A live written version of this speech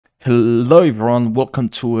Hello everyone, welcome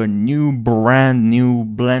to a brand new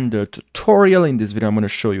Blender tutorial. In this video I'm going to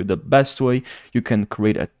show you the best way you can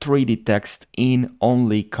create a 3D text in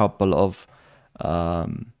only a couple of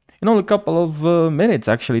minutes,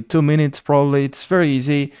 actually 2 minutes probably. It's very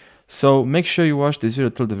easy. So make sure you watch this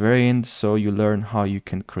video till the very end so you learn how you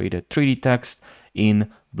can create a 3D text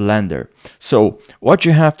in Blender. So what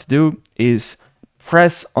you have to do is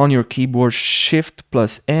press on your keyboard Shift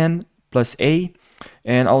plus N plus A,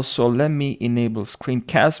 and also let me enable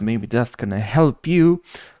screencast, maybe that's gonna help you.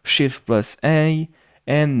 Shift plus A,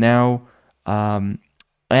 and now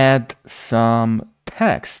add some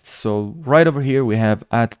text. So right over here we have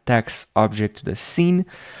add text object to the scene.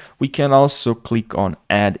 We can also click on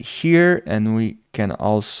add here, and we can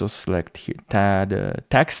also select here add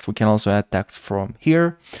text. We can also add text from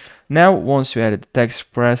here. Now once you added the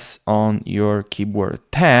text, press on your keyboard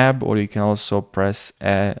tab, or you can also press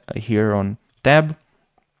here on tab.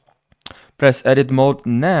 Press edit mode.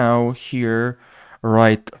 Now here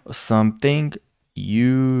write something.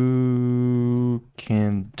 You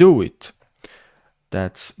can do it.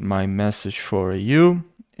 That's my message for you.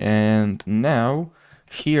 And now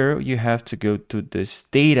here you have to go to this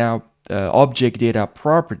data object data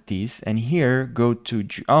properties, and here go to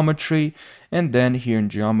geometry, and then here in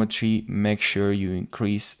geometry make sure you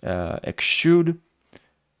increase extrude.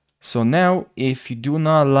 So now if you do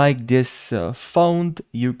not like this font,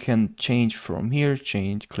 you can change from here,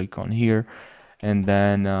 click on here, and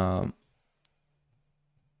then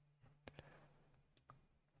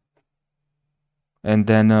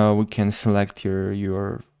we can select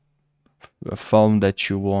your font that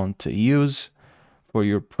you want to use for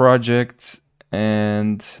your project.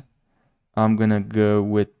 And I'm gonna go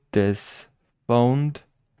with this font,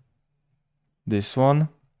 this one.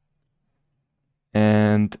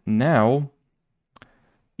 And now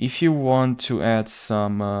if you want to add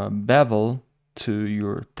some bevel to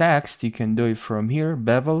your text, you can do it from here,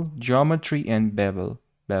 bevel, geometry, and bevel.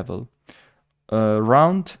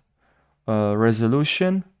 Round,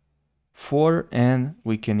 resolution 4, and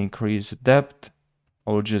we can increase the depth.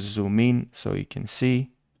 I'll just zoom in so you can see,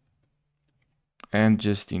 and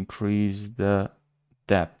just increase the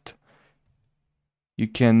depth. You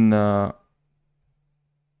can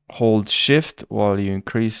hold shift while you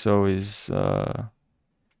increase, so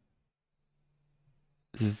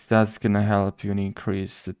that's gonna help you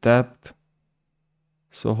increase the depth.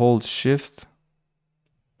 So hold shift,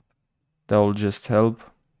 that will just help.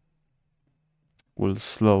 Will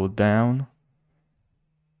slow down. You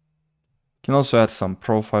can also add some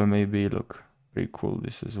profile, maybe. Look, pretty cool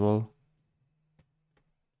this as well.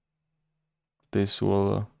 This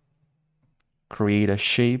will create a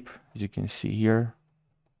shape, as you can see here,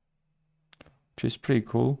 which is pretty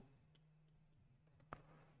cool.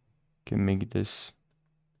 Can make this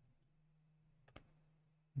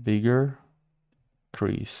bigger,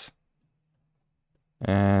 crease,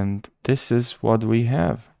 and this is what we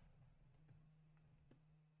have.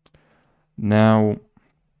 Now you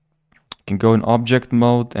can go in object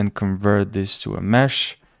mode and convert this to a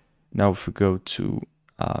mesh. Now if we go to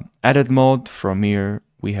edit mode, from here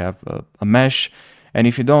we have a mesh. And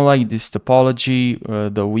if you don't like this topology,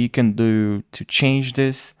 the we can do to change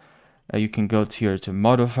this, you can go to here to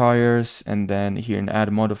modifiers, and then here in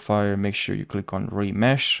add modifier, make sure you click on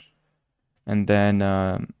remesh, and then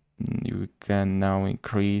you can now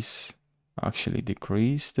increase, actually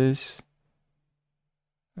decrease this,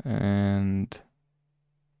 and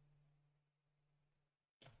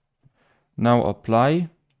now apply.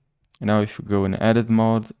 Now if you go in edit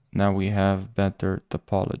mode, now we have better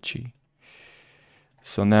topology.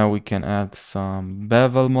 So now we can add some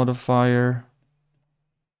bevel modifier,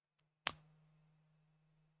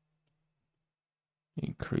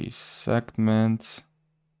 increase segments,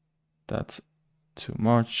 that's too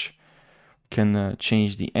much. We can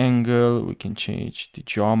change the angle, we can change the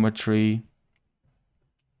geometry,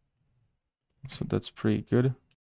 so that's pretty good.